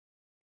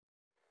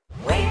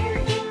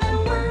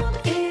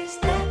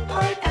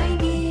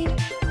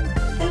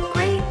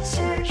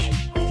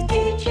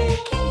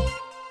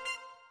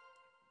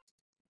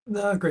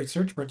The Great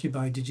Search brought to you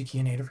by DigiKey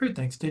and Adafruit.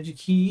 Thanks,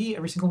 DigiKey.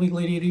 Every single week,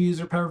 Lady Ada uses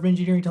her power of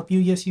engineering to help you.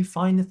 Yes, you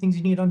find the things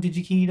you need on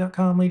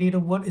digikey.com. Lady Ada,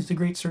 what is the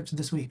Great Search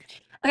this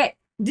week? Okay,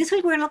 this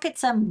week we're gonna look at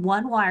some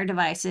one-wire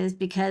devices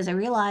because I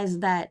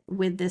realized that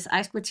with this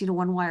I2C to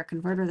one-wire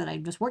converter that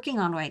I'm just working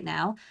on right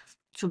now,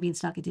 which will be in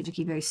stock at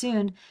DigiKey very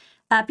soon,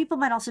 people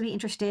might also be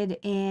interested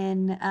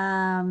in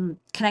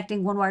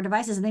connecting one-wire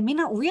devices, and they may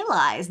not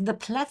realize the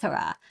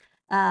plethora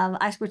of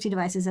I2C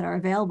devices that are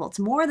available. It's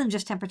more than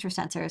just temperature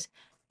sensors,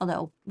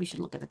 although we should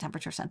look at the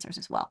temperature sensors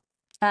as well.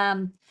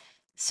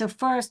 So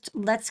first,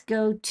 let's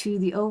go to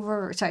the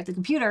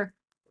computer.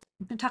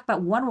 I'm going to talk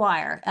about one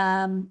wire.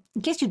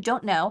 In case you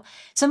don't know,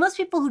 so most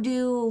people who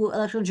do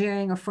electrical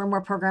engineering or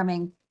firmware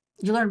programming,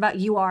 you learn about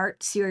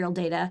UART, serial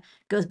data,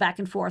 goes back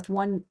and forth,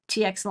 one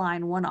TX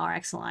line, one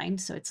RX line.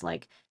 So it's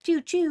like choo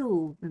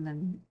choo, and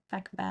then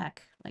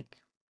back, like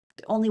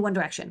only one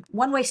direction,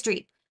 one-way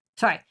street.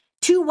 Sorry,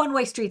 two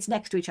one-way streets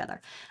next to each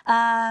other.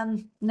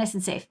 Nice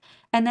and safe.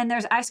 And then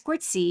there's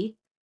I2C,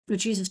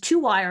 which uses two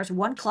wires,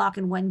 one clock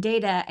and one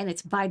data, and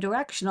it's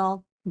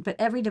bidirectional, but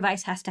every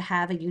device has to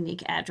have a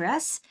unique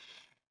address.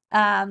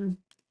 So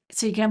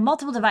you can have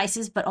multiple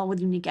devices, but all with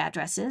unique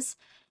addresses.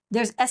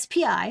 There's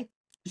SPI,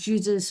 which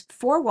uses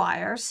four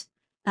wires,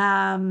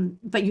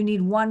 but you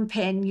need one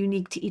pin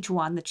unique to each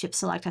one. The chip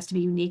select has to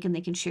be unique, and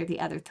they can share the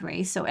other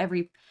three. So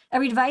every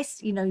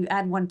device, you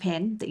add one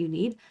pin that you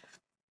need.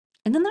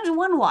 And then there's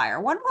one wire.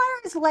 One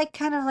wire is like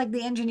kind of like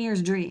the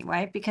engineer's dream,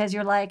 right? Because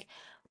you're like,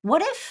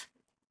 what if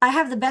I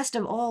have the best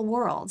of all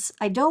worlds?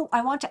 I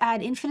want to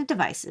add infinite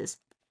devices.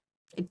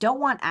 I don't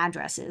want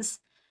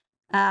addresses.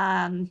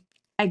 Um,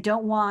 I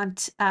don't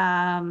want,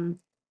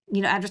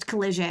 address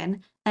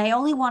collision. I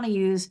only want to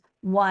use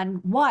one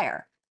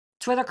wire.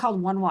 It's why they're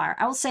called one wire.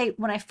 I will say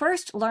when I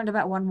first learned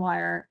about one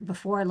wire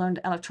before I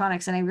learned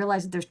electronics and I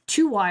realized that there's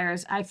two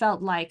wires, I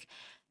felt like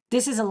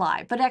this is a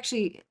lie. But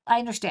actually, I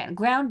understand.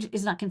 Ground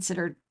is not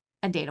considered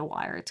a data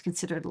wire. It's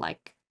considered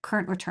like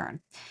current return.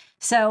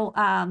 So,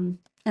 and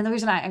the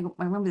reason I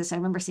remember this, I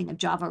remember seeing a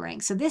Java ring.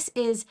 So this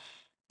is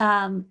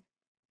a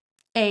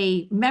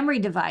memory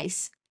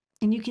device,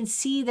 and you can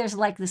see there's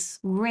like this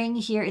ring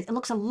here. It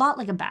looks a lot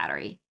like a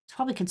battery. It's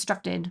probably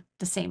constructed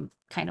the same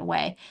kind of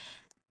way.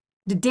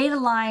 The data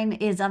line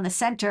is on the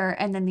center,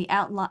 and then the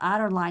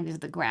outer line is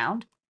the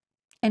ground.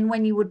 And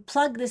when you would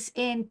plug this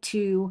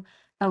into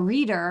a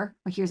reader,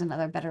 or here's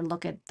another better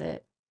look at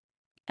the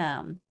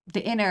outer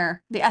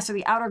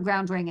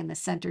ground ring and the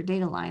center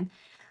data line.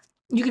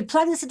 You could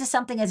plug this into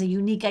something as a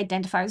unique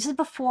identifier. This is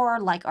before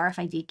like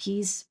RFID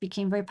keys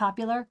became very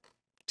popular.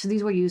 So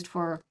these were used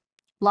for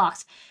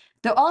locks.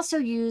 They're also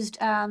used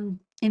in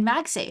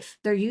MagSafe.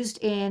 They're used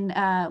in,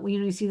 when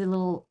you see the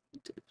little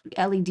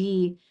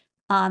LED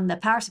on the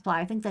power supply.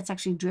 I think that's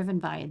actually driven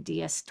by a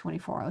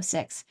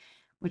DS2406,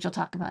 which I'll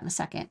talk about in a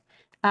second.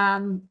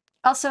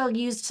 Also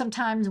used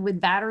sometimes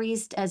with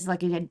batteries as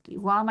like a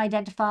ROM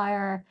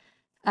identifier.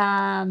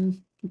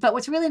 But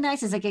what's really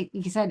nice is, like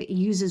you said, it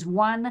uses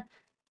one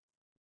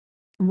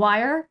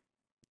wire,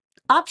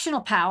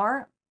 optional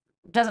power,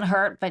 doesn't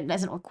hurt, but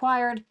isn't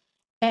required,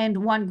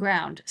 and one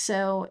ground.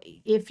 So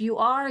if you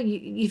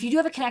do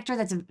have a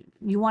connector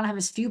you want to have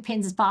as few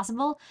pins as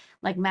possible,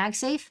 like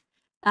MagSafe,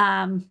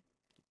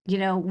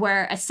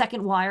 where a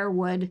second wire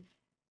would,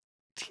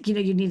 you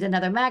need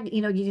another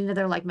you need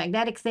another like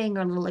magnetic thing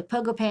or a little like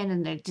pogo pin,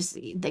 and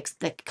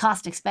the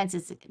cost expense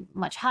is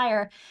much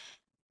higher.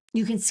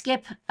 You can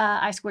skip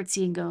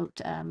I2C and go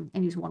to,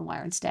 and use one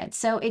wire instead.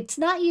 So it's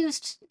not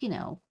used,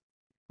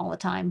 all the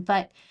time,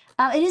 but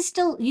it is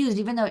still used,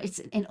 even though it's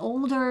an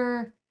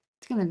older,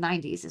 I think in the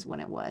 90s is when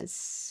it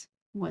was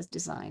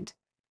designed.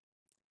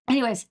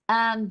 Anyways,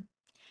 the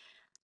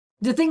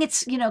thing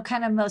it's,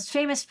 kind of most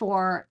famous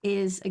for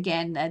is,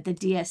 again, the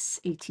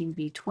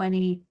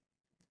DS18B20.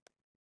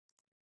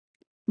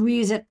 We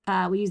use the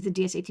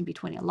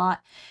DS18B20 a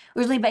lot.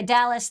 Originally by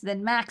Dallas,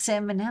 then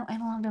Maxim, and now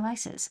Analog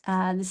Devices.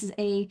 This is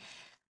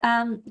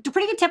they're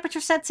pretty good temperature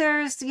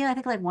sensors. I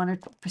think like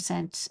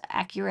 1%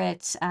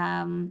 accurate.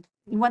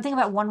 One thing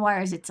about one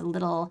wire is it's a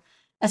little,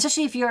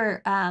 especially if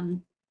you're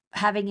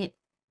having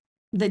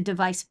the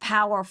device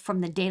power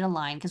from the data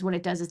line, because what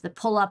it does is the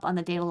pull up on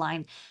the data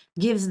line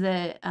gives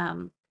the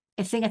a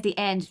thing at the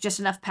end just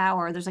enough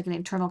power. There's like an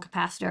internal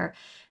capacitor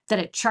that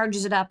it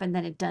charges it up, and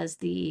then it does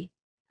the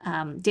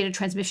data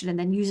transmission, and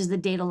then uses the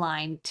data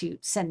line to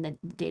send the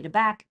data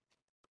back.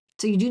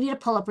 So you do need a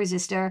pull up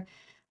resistor.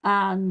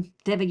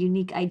 They have a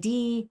unique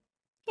ID.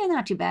 Yeah,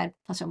 not too bad,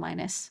 plus or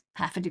minus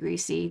half a degree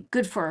C.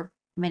 Good for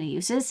many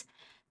uses.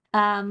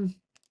 And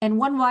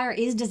one wire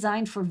is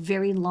designed for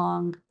very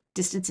long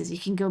distances. You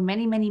can go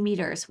many, many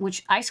meters,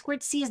 which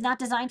I2C is not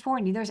designed for,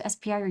 and neither is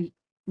SPI or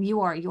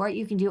UART. UART,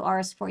 you can do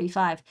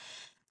RS-485.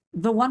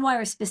 The one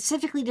wire is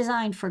specifically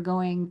designed for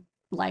going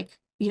like,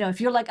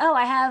 if you're like, oh,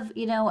 I have,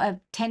 a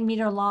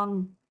 10-meter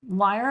long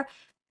wire,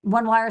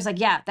 one wire is like,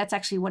 yeah, that's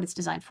actually what it's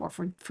designed for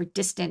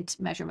distant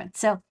measurement.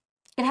 So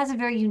it has a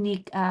very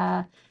unique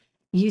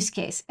use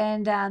case.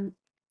 And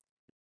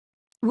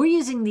we're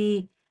using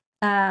the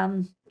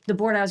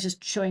board I was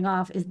just showing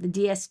off is the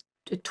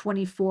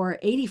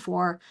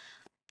 2484,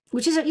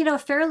 which is a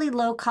fairly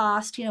low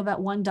cost,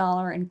 about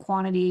 $1 in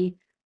quantity.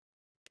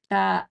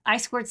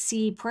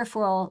 I2C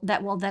peripheral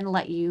that will then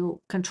let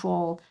you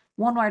control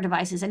one-wire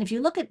devices. And if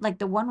you look at like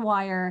the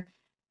one-wire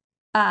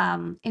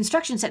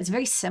instruction set, it's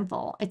very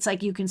simple. It's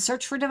like you can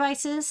search for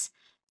devices,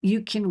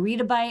 you can read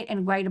a byte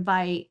and write a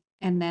byte,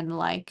 and then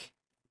like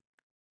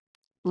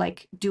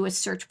do a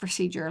search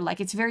procedure. Like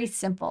it's very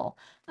simple.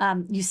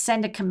 You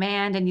send a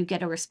command and you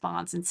get a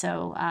response. And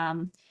so,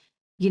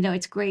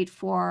 it's great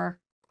for,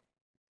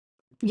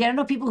 I don't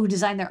know people who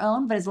design their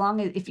own, but as long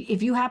as,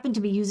 if you happen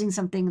to be using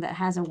something that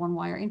has a one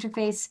wire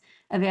interface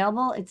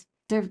available,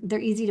 they're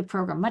easy to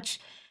program, much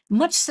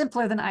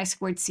simpler than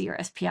I2C or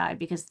SPI,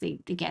 because they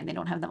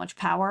don't have that much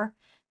power.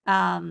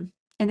 And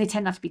they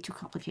tend not to be too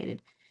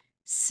complicated.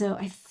 So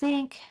I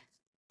think,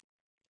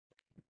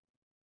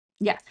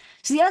 yeah.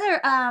 So the other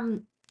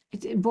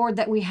board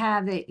that we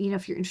have that,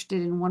 if you're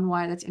interested in one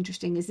wire, that's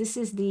interesting, is this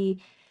is a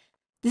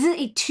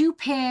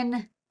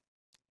 2-pin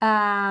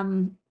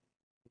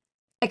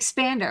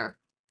expander.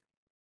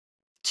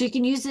 So you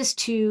can use this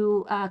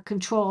to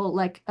control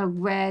like a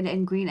red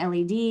and green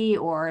LED,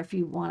 or if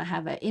you want to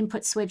have an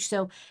input switch.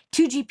 So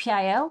 2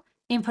 GPIO,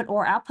 input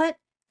or output,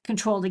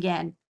 controlled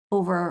again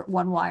over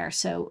one wire.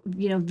 So,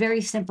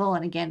 very simple.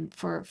 And again,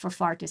 for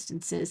far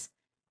distances,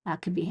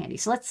 could be handy.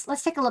 So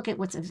let's take a look at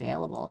what's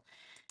available.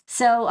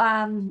 So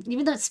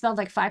even though it's spelled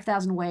like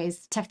 5,000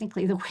 ways,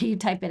 technically the way you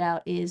type it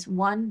out is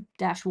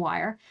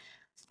 1-wire.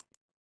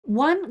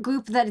 One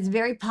group that is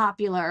very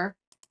popular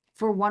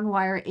for one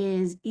wire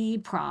is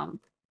EEPROM.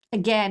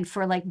 Again,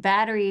 for like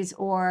batteries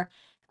or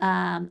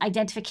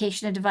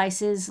identification of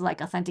devices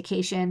like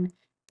authentication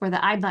or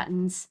the I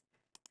buttons.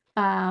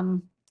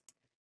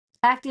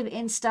 Active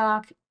in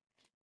stock,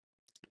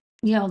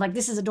 like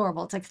this is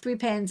adorable. It's like 3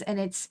 pins and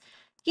it's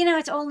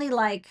only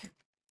like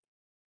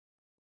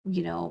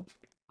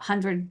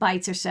 100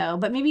 bytes or so,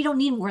 but maybe you don't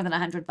need more than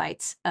 100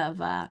 bytes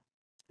of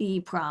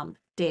EEPROM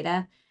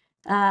data.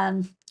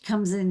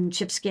 Comes in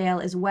chip scale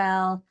as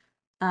well.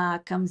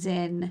 Comes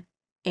in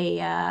a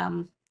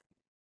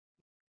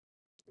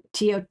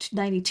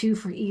TO92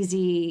 for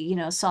easy,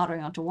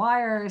 soldering onto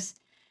wires.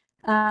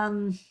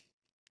 A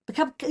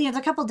couple, there's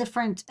a couple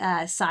different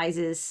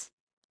sizes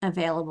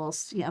available,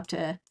 up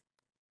to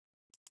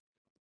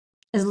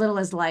as little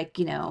as like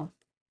I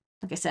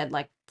said,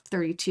 like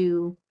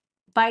 32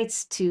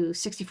 bytes to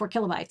 64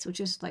 kilobytes, which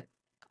is like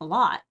a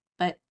lot,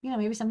 but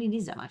maybe somebody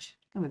needs that much.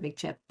 Kind of a big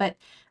chip, but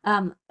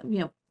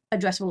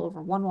addressable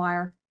over one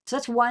wire. So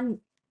that's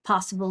one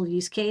possible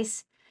use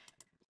case.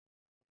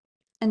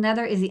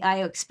 Another is the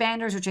IO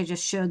expanders, which I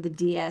just showed, the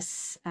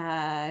DS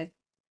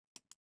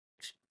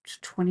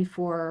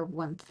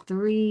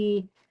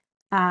 2413.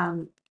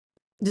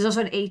 There's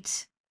also an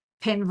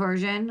 8-pin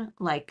version,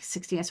 like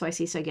 16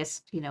 SYC. So I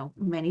guess,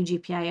 many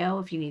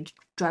GPIO if you need to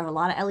drive a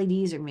lot of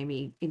LEDs or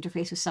maybe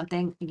interface with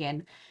something,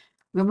 again,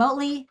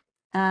 remotely.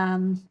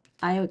 IO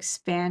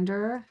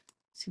expander.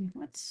 Let's see,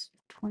 what's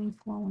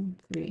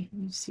 2413?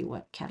 Let me see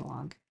what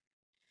catalog.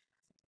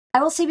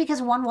 I will say,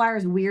 because one wire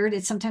is weird,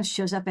 it sometimes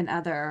shows up in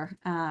other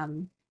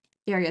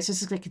areas.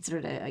 This is like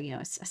considered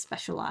a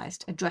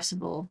specialized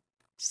addressable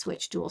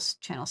switch, dual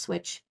channel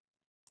switch.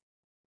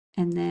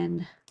 And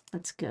then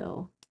let's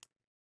go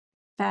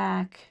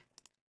back.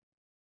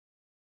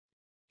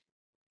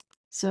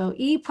 So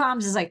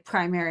EEPROMs is like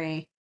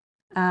primary.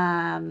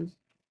 IO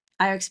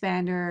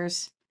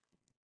expanders,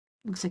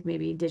 looks like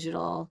maybe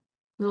digital,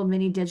 little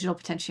mini digital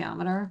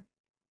potentiometer.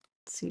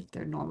 Let's see if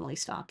they're normally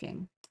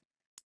stocking.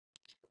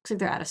 Looks like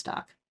they're out of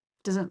stock.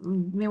 It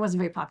wasn't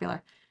very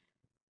popular.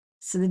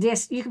 So the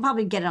DS, you can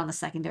probably get it on the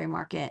secondary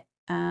market.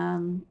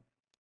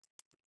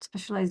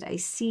 Specialized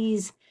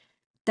ICs.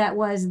 That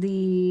was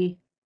the,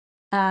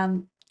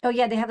 oh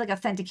yeah, they have like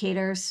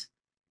authenticators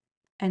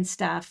and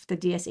stuff, the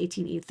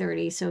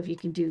DS18E30. So if you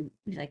can do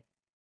like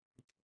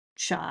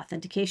SHA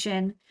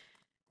authentication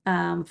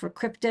for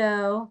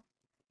crypto,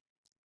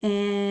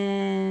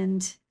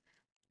 and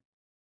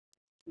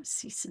let's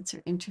see,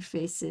 sensor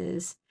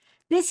interfaces.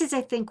 This is,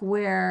 I think,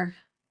 where,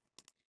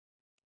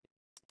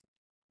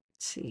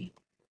 let's see.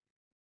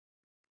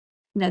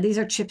 No, these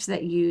are chips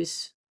that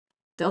use,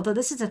 although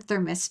this is a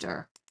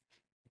thermistor.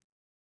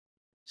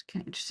 It's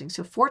kind of interesting.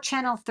 So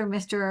 4-channel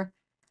thermistor,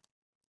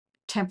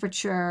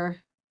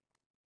 temperature.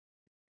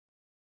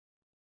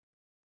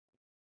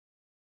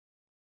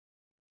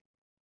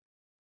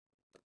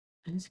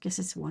 I guess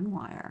it's one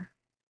wire.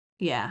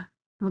 Yeah,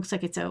 it looks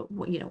like it's it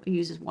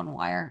uses one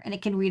wire, and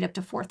it can read up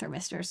to 4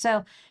 thermistors.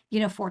 So,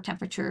 4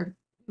 temperature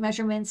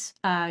measurements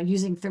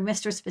using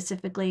thermistors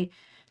specifically.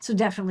 So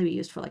definitely be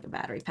used for like a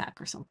battery pack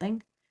or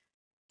something.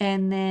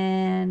 And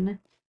then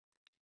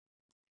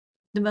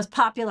the most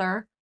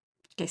popular,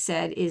 like I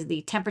said, is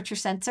the temperature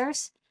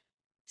sensors.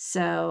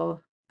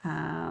 So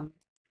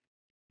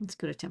let's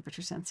go to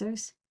temperature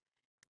sensors.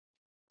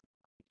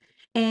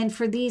 And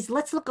for these,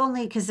 let's look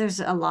only, because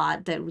there's a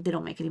lot that they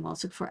don't make anymore.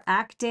 Let's look for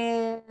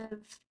active,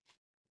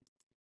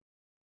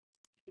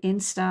 in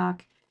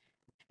stock,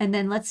 and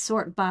then let's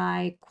sort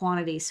by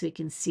quantity so we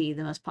can see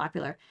the most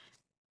popular.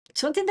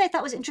 So one thing that I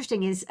thought was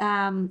interesting is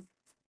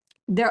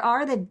there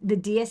are the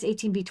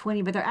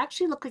DS18B20, but they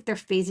actually look like they're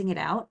phasing it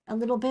out a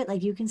little bit.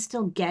 Like you can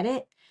still get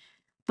it,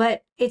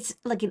 but it's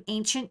like an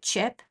ancient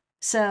chip.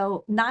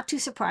 So not too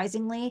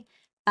surprisingly,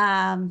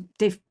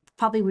 they've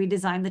probably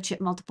redesigned the chip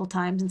multiple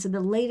times. And so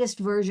the latest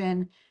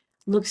version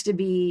looks to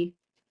be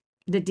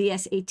the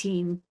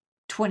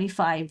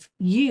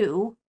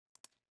DS1825U,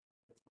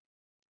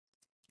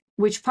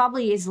 which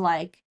probably is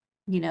like,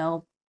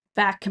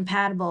 back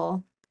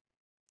compatible.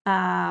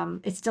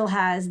 It still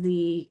has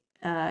the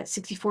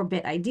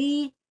 64-bit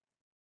ID.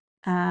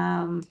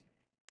 Can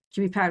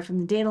be powered from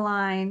the data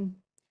line.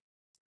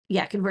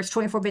 Yeah, converts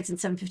 24 bits and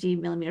 750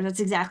 millimeters. That's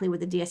exactly what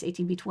the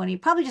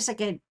DS18B20. Probably just like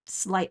a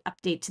slight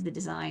update to the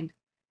design.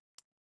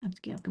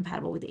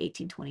 Compatible with the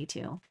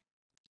 1822.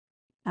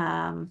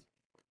 That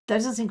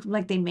doesn't seem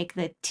like they make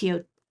the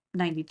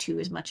TO92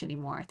 as much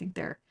anymore. I think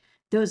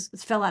those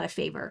fell out of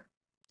favor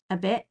a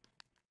bit.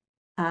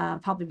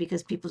 Probably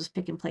because people just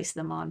pick and place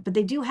them on. But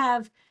they do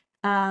have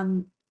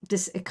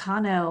this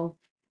Econo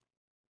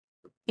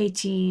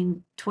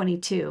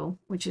 1822,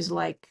 which is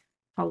like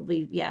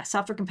probably, yeah,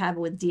 software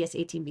compatible with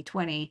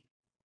DS18B20,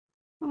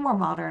 more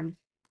modern,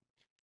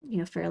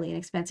 fairly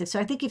inexpensive. So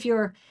I think if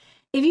you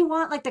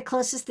want like the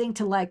closest thing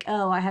to like,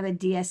 oh, I have a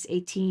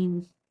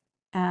DS18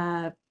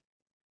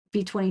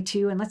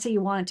 B22, and let's say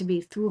you want it to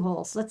be through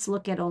holes, let's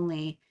look at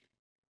only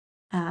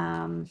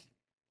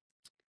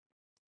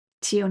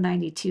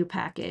TO92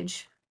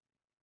 package,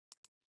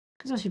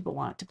 because most people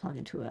want it to plug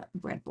into a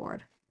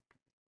breadboard.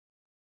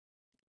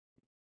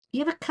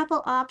 You have a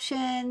couple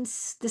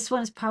options. This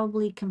one is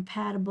probably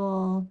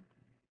compatible.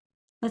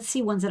 Let's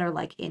see ones that are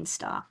like in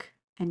stock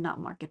and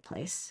not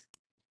marketplace.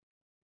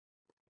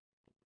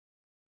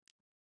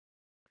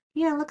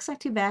 Yeah, looks like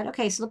too bad.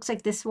 Okay, so it looks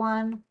like this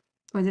one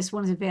or this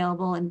one is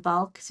available in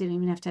bulk, so you don't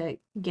even have to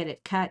get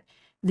it cut.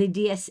 The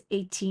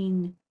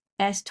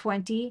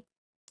DS18S20.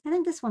 I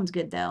think this one's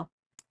good though.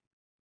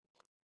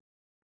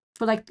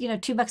 For like,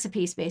 $2 a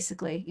piece,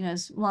 basically,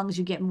 as long as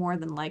you get more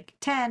than like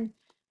 10.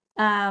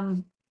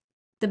 The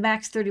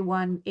Max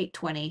 31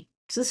 820.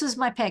 So this is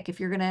my pick. If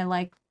you're gonna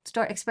like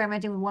start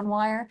experimenting with one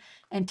wire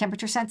and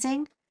temperature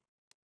sensing,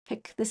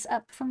 pick this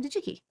up from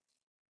DigiKey.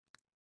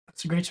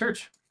 That's a great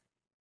search.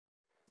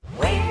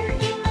 Where